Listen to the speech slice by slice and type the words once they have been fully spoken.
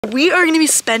We are going to be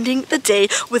spending the day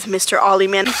with Mr. Ollie,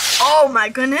 man. Oh my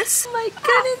goodness. Oh my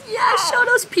goodness. Yeah, show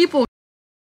those people.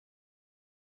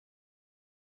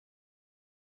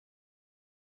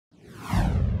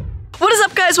 What is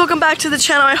up, guys? Welcome back to the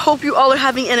channel. I hope you all are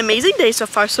having an amazing day so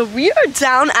far. So we are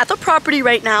down at the property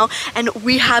right now and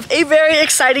we have a very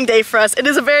exciting day for us. It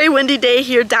is a very windy day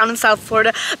here down in South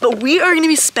Florida, but we are going to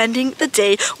be spending the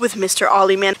day with Mr.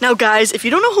 Ollie, man. Now guys, if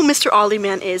you don't know who Mr. Ollie,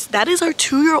 man is, that is our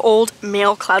 2-year-old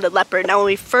male clouded leopard. Now when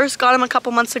we first got him a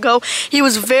couple months ago, he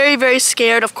was very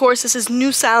scared. Of course, this is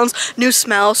new sounds, new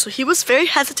smells, so he was very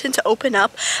hesitant to open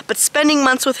up, but spending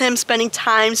months with him, spending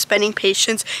time, spending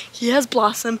patience, he has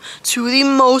blossomed to the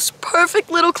most perfect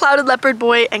little clouded leopard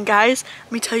boy. And guys,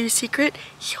 let me tell you a secret,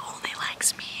 he only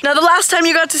likes me. Now the last time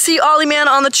you got to see Ollie, man,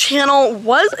 on the channel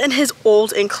was in his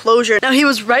old enclosure. Now he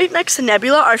was right next to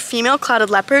Nebula, our female clouded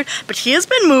leopard, but he has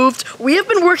been moved. We have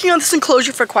been working on this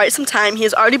enclosure for quite some time. He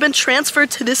has already been transferred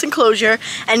to this enclosure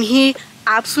and he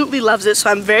absolutely loves it,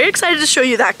 so I'm very excited to show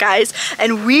you that, guys.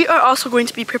 And we are also going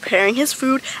to be preparing his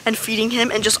food and feeding him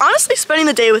and just honestly spending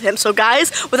the day with him. So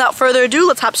guys, without further ado,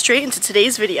 let's hop straight into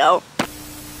today's video.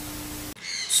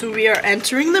 So we are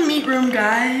entering the meat room,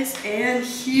 guys, and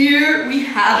here we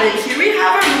have it. Here we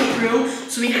have our meat room.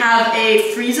 So we have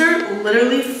a freezer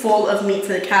literally full of meat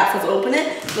for the cat. Let's open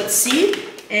it. Let's see.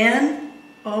 And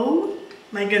oh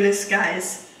my goodness,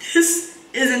 guys, this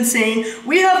is insane.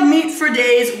 We have meat for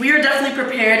days. We are definitely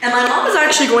prepared. And my mom is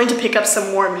actually going to pick up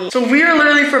some more meat. So we are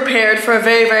literally prepared for a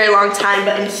very long time.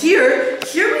 But in here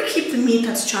we keep the meat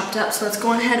that's chopped up. So let's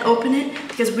go ahead, open it,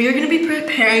 because we are gonna be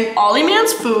preparing Ollie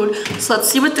Man's food. So let's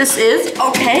see what this is.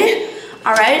 Okay,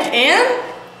 all right, and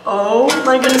oh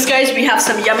my goodness, guys, we have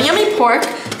some yummy pork.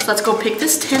 So let's go pick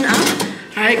this tin up.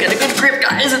 All right, get a good grip,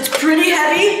 guys. It's pretty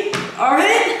heavy. All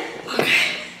right,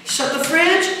 okay, shut the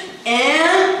fridge,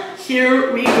 and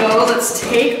here we go. Let's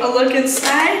take a look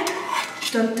inside.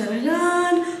 Dun, dun, dun,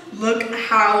 dun. Look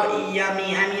how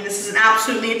yummy. I mean, this is an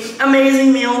absolutely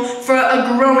amazing meal for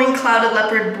a growing clouded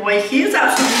leopard boy. He is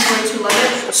absolutely going to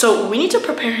love it. So we need to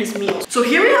prepare his meal. So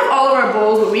here we have all of our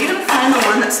bowls, but we're gonna find the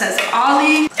one that says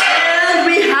Ollie. And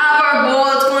we have our bowl.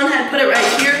 Let's go ahead and put it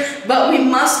right here. But we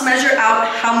must measure out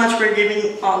how much we're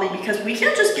giving Ollie, because we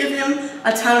can't just give him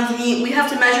a ton of meat. We have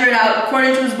to measure it out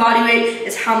according to his body weight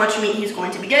is how much meat he's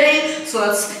going to be getting. So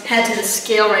let's head to the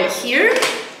scale right here.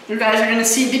 You guys are gonna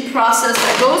see the process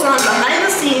that goes on behind the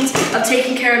scenes of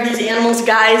taking care of these animals,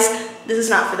 guys. This is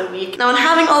not for the weak. Now, in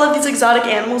having all of these exotic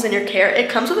animals in your care, it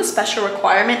comes with a special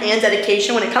requirement and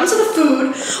dedication when it comes to the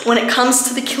food, when it comes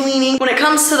to the cleaning, when it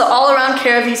comes to the all-around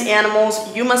care of these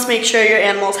animals. You must make sure your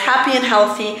animal is happy and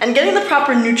healthy and getting the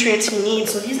proper nutrients he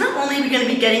needs. So he's not only gonna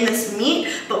be getting this meat,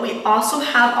 but we also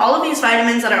have all of these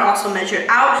vitamins that are also measured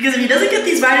out, because if he doesn't get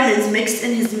these vitamins mixed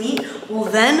in his meat, well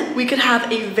then we could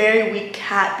have a very weak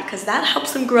cat, because that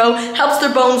helps them grow, helps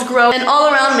their bones grow, and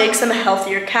all around makes them a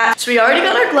healthier cat. So we already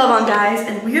got our glove on, guys,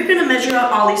 and we are gonna measure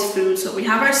out Ollie's food. So we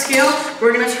have our scale.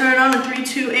 We're gonna turn it on in 3,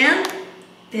 2, and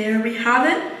there we have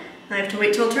it. And I have to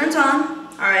wait till it turns on.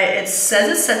 All right, it says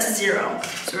it's set to 0.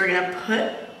 So we're gonna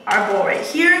put our bowl right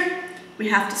here. We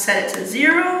have to set it to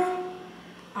 0.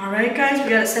 All right, guys, we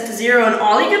got it set to 0, and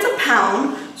Ollie gets a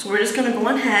pound. So we're just gonna go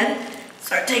ahead,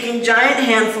 start taking giant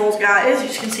handfuls, guys.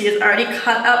 As you can see, it's already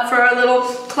cut up for our little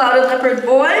clouded leopard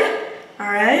boy.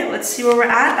 All right, let's see where we're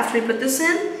at after we put this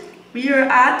in. We are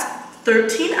at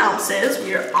 13 ounces.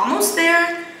 We are almost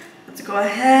there. Let's go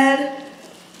ahead.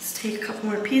 Let's take a couple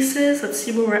more pieces. Let's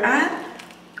see where we're at.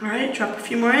 All right, drop a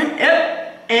few more in.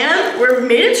 Yep. And we're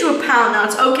made it to a pound. Now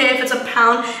it's okay if it's a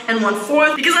pound and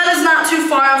 1/4, because that is not too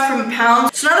far off from a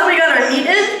pound. So now that we got our meat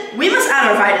in, we must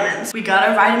add our vitamins. We got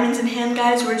our vitamins in hand,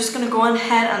 guys. We're just gonna go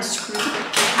ahead, unscrew the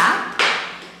cap,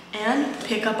 and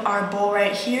pick up our bowl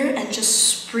right here and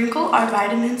just sprinkle our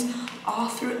vitamins all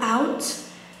throughout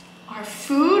our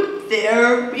food.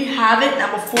 There we have it.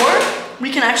 Now before we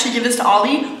can actually give this to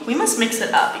Ollie, we must mix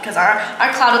it up, because our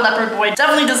clouded leopard boy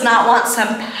definitely does not want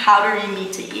some powdery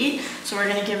meat to eat. So we're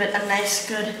gonna give it a nice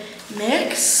good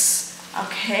mix.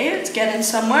 Okay, it's getting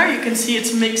somewhere. You can see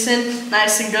it's mixing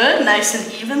nice and good, nice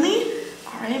and evenly.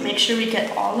 All right, make sure we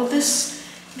get all of this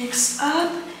mixed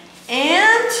up.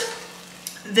 And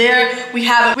there we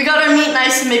have it. We got our meat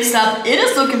nice and mixed up. It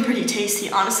is looking pretty tasty,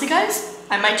 honestly, guys.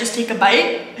 I might just take a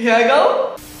bite. Here I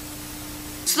go.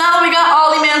 So now that we got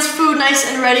Ollie Man's food nice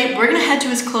and ready, we're gonna head to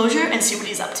his enclosure and see what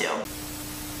he's up to.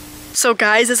 So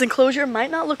guys, this enclosure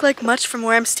might not look like much from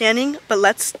where I'm standing, but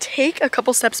let's take a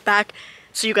couple steps back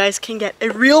so you guys can get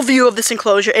a real view of this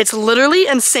enclosure. It's literally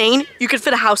insane. You could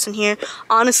fit a house in here.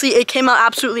 Honestly, it came out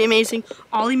absolutely amazing.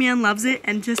 Ollie Man loves it,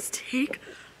 and just take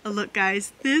a look,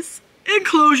 guys. This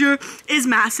enclosure is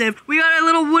massive. We got a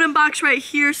little wooden box right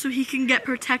here so he can get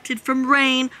protected from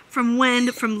rain, from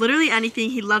wind, from literally anything.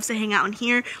 He loves to hang out in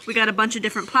here. We got a bunch of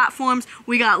different platforms.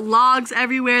 We got logs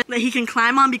everywhere that he can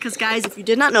climb on because, guys, if you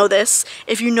did not know this,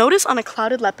 if you notice on a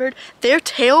clouded leopard, their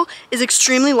tail is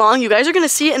extremely long. You guys are going to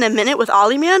see it in a minute with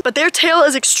Ollie Man, but their tail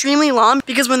is extremely long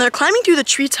because when they're climbing through the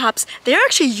treetops, they're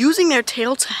actually using their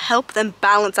tail to help them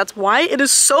balance. That's why it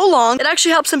is so long. It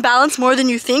actually helps them balance more than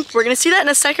you think. We're going to see that in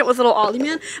a second with little Ollie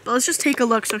Man, but let's just take a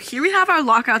look. So here we have our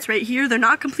lockouts right here. They're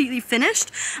not completely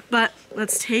finished, but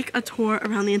let's take a tour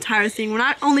around the entire thing. We're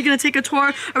not only going to take a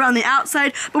tour around the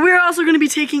outside, but we're also going to be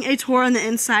taking a tour on the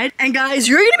inside. And guys,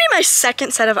 you're going to be my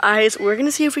second set of eyes. We're going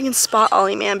to see if we can spot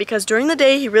Ollie Man because during the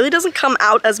day, he really doesn't come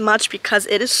out as much because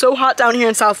it is so hot down here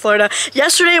in South Florida.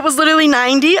 Yesterday, it was literally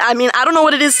 90. I mean, I don't know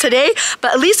what it is today,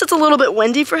 but at least it's a little bit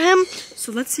windy for him.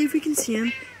 So let's see if we can see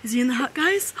him. Is he in the hut,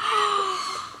 guys?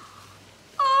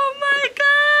 Oh my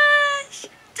gosh!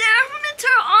 Mr.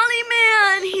 Ollie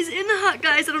Man! He's in the hut,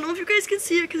 guys. I don't know if you guys can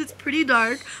see it because it's pretty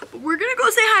dark, but we're gonna go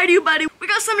say hi to you, buddy. We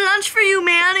got some lunch for you,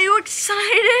 man. Are you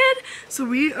excited? So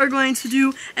we are going to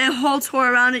do a whole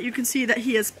tour around it. You can see that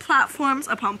he has platforms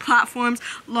upon platforms,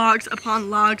 logs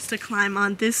upon logs to climb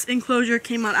on. This enclosure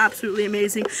came out absolutely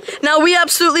amazing. Now, we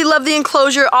absolutely love the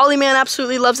enclosure. Ollie Man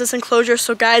absolutely loves this enclosure.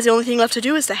 So guys, the only thing left to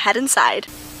do is to head inside.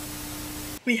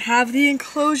 We have the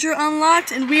enclosure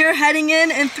unlocked and we are heading in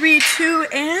 3, 2,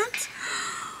 and...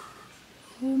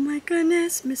 oh my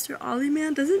goodness, Mr. Ollie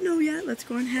Man doesn't know yet. Let's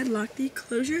go ahead and lock the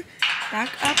enclosure back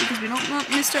up because we don't want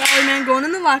Mr. Ollie Man going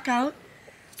in the lockout.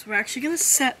 So we're actually gonna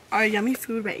set our yummy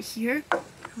food right here.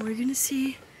 And we're gonna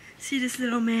see this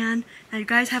little man. Now you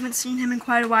guys haven't seen him in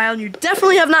quite a while and you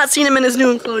definitely have not seen him in his new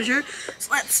enclosure.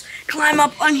 So let's climb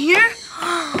up on here.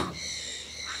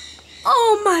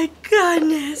 Oh my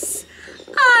goodness.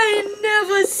 I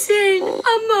never seen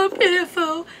a more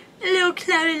beautiful little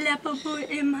clouded leopard boy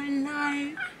in my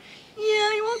life.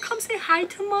 Yeah, you wanna come say hi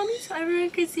to mommy so everyone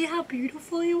can see how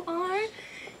beautiful you are?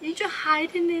 You're just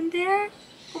hiding in there.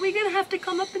 Are we gonna have to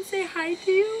come up and say hi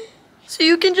to you? So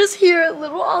you can just hear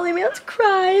little Ollie Man's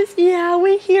cries. Yeah,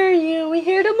 we hear you. We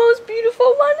hear the most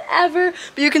beautiful one ever.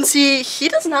 But you can see he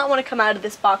does not want to come out of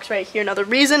this box right here. Now the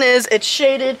reason is it's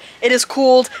shaded, it is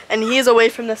cooled, and he is away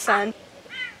from the sun.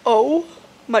 Oh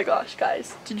my gosh,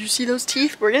 guys, did you see those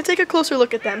teeth? We're gonna take a closer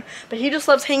look at them, but he just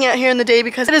loves hanging out here in the day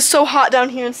because it is so hot down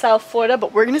here in South Florida,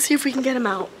 but we're gonna see if we can get him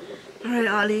out. All right,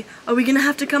 Ollie, are we gonna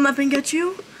have to come up and get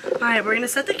you? All right, we're gonna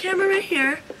set the camera right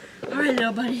here. All right,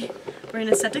 little buddy, we're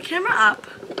gonna set the camera up.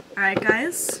 All right,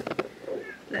 guys,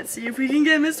 let's see if we can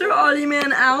get Mr. Ollie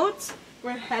Man out.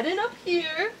 We're heading up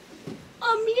here.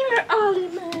 Come here, Ollie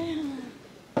Man.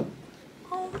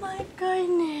 Oh my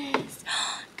goodness.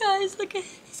 Guys, look at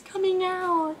him. He's coming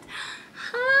out.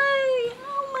 Hi.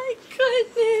 Oh my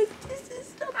goodness. This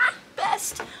is the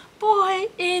best boy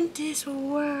in this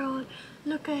world.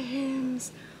 Look at him.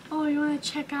 Oh, you want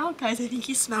to check out? Guys, I think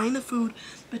he's smelling the food.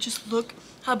 But just look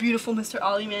how beautiful Mr.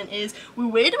 Ollie Man is. We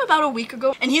weighed him about a week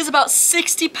ago, and he is about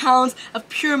 60 pounds of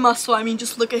pure muscle. I mean,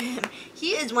 just look at him.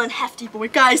 He is one hefty boy.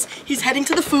 Guys, he's heading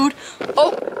to the food.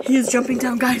 Oh, he is jumping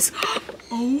down, guys.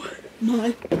 Oh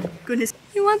my goodness.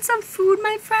 You want some food,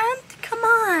 my friend? Come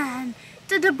on.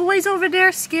 Did the boys over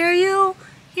there scare you?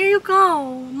 Here you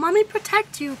go. Mommy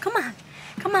protect you. Come on.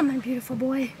 Come on, my beautiful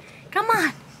boy. Come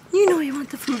on. You know you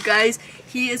want the food, guys.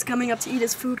 He is coming up to eat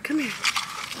his food. Come here.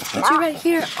 Put you right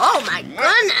here. Oh my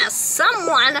goodness.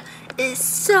 Someone is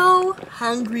so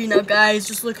hungry now, guys.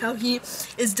 Just look how he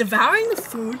is devouring the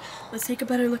food. Let's take a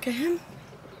better look at him.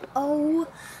 Oh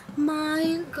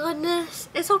my goodness.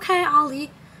 It's okay,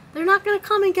 Ollie. They're not gonna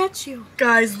come and get you.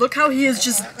 Guys, look how he is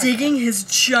just digging his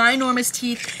ginormous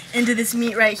teeth into this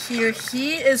meat right here.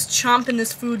 He is chomping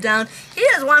this food down. He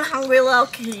is one hungry little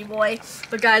kitty boy.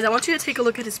 But guys, I want you to take a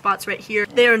look at his spots right here.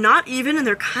 They are not even and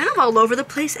they're kind of all over the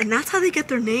place, and that's how they get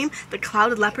their name, the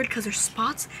clouded leopard, because their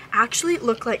spots actually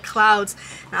look like clouds.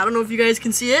 Now, I don't know if you guys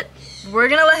can see it. We're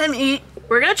gonna let him eat.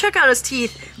 We're gonna check out his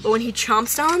teeth. But when he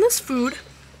chomps down on this food,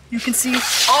 you can see,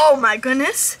 oh my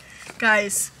goodness.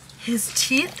 Guys, his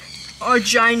teeth are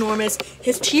ginormous.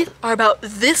 His teeth are about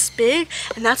this big,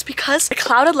 and that's because the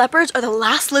clouded leopards are the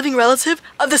last living relative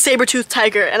of the saber-toothed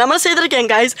tiger. And I'm gonna say that again,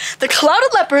 guys. The clouded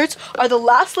leopards are the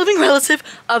last living relative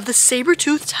of the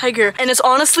saber-toothed tiger. And it's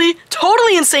honestly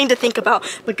totally insane to think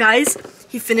about. But guys,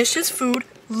 he finished his food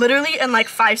literally in like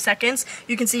 5 seconds.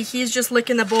 You can see he's just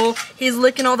licking the bowl. He's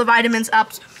licking all the vitamins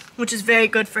up. which is very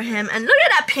good for him. And look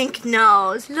at that pink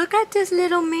nose. Look at this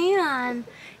little man.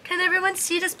 Can everyone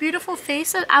see this beautiful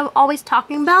face that I'm always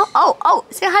talking about? Oh,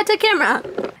 say hi to the camera.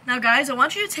 Now guys, I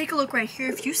want you to take a look right here.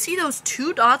 If you see those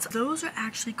 2 dots, those are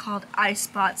actually called eye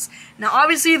spots. Now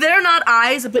obviously they're not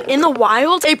eyes, but in the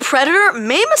wild, a predator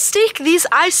may mistake these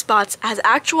eye spots as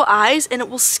actual eyes and it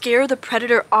will scare the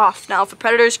predator off. Now if a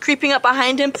predator is creeping up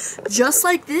behind him, just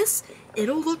like this,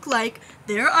 it'll look like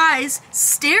their eyes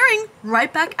staring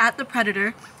right back at the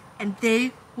predator and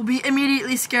they will be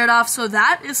immediately scared off. So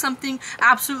that is something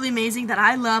absolutely amazing that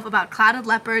I love about clouded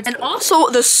leopards. And also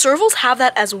the servals have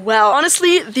that as well.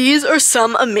 Honestly, these are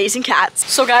some amazing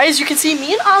cats. So guys, you can see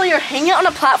me and Ollie are hanging out on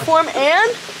a platform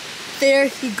and there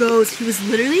he goes. He was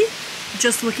literally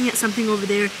just looking at something over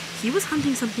there. He was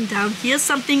hunting something down. He has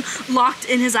something locked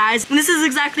in his eyes. And this is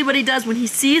exactly what he does. When he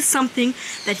sees something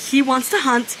that he wants to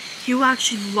hunt, he will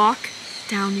actually lock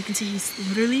down. You can see he's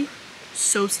literally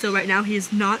so still right now. He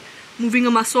is not moving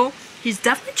a muscle. He's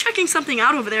definitely checking something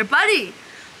out over there. Buddy,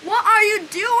 what are you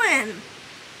doing?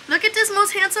 Look at this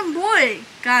most handsome boy.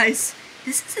 Guys,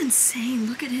 this is insane.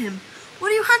 Look at him.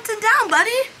 What are you hunting down,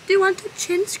 buddy? Do you want to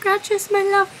chin scratches, my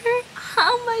lover?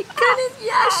 Oh my goodness,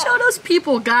 yeah, show those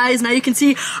people, guys. Now you can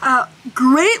see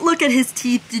great look at his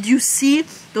teeth. Did you see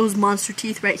those monster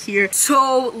teeth right here?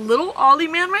 So little Ollie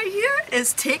man right here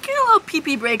is taking a little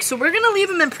pee-pee break. So we're gonna leave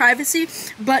him in privacy,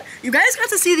 but you guys got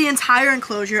to see the entire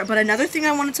enclosure. But another thing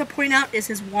I wanted to point out is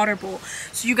his water bowl.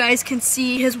 So you guys can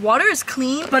see his water is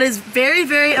clean, but is very,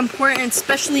 very important,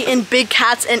 especially in big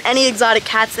cats and any exotic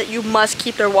cats, that you must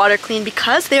keep their water clean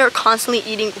because they are constantly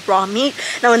eating raw meat.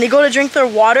 Now when they go to drink their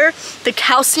water, the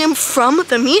calcium from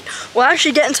the meat will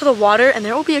actually get into the water and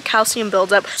there will be a calcium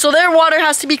buildup. So their water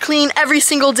has to be clean every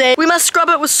single day. We must scrub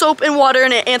it with soap and water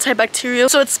and antibacterial.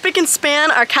 So it's spick and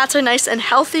span. Our cats are nice and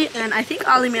healthy. And I think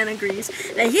Ollie man agrees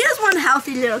that he is one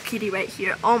healthy little kitty right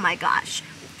here. Oh my gosh.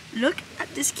 Look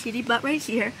at this kitty butt right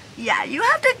here. Yeah, you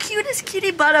have the cutest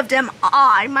kitty butt of them all.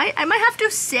 I might have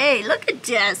to say, look at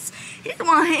this. He's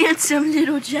one handsome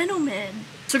little gentleman.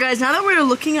 So guys, now that we're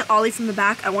looking at Ollie from the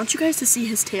back, I want you guys to see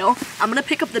his tail. I'm gonna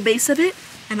pick up the base of it,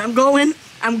 and I'm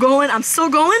still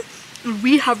going. And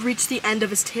we have reached the end of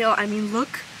his tail. I mean,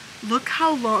 look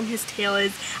how long his tail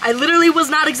is. I literally was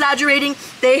not exaggerating.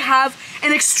 They have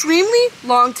an extremely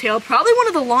long tail, probably one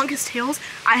of the longest tails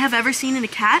I have ever seen in a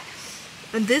cat.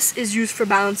 And this is used for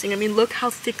balancing. I mean, look how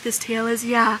thick this tail is.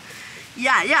 Yeah.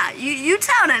 You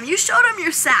tell him. You showed him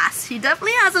your sass. He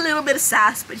definitely has a little bit of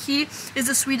sass, but he is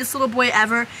the sweetest little boy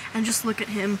ever. And just look at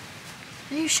him.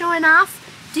 Are you showing off?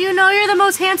 Do you know you're the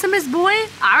most handsomest boy?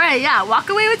 Alright, yeah, walk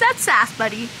away with that sass,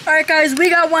 buddy. Alright guys, we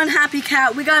got one happy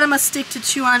cat. We got him a stick to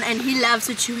chew on, and he loves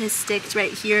to chew his sticks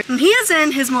right here. And he is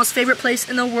in his most favorite place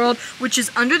in the world, which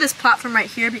is under this platform right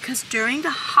here, because during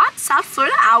the hot South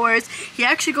Florida hours, he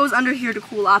actually goes under here to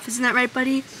cool off. Isn't that right,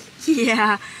 buddy?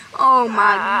 Yeah. Oh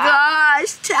my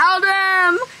gosh, tell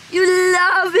them you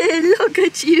love it. Look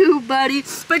at you, buddy.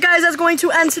 But guys, that's going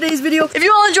to end today's video. If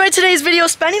you all enjoyed today's video,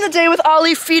 spending the day with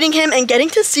Ollie, feeding him, and getting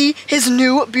to see his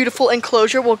new beautiful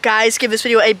enclosure, well guys, give this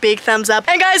video a big thumbs up.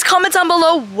 And guys, comment down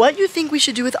below what you think we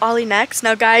should do with Ollie next.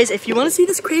 Now guys, if you want to see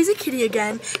this crazy kitty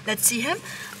again, let's see him.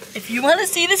 If you want to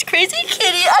see this crazy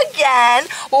kitty again,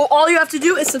 well, all you have to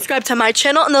do is subscribe to my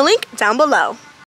channel and the link down below.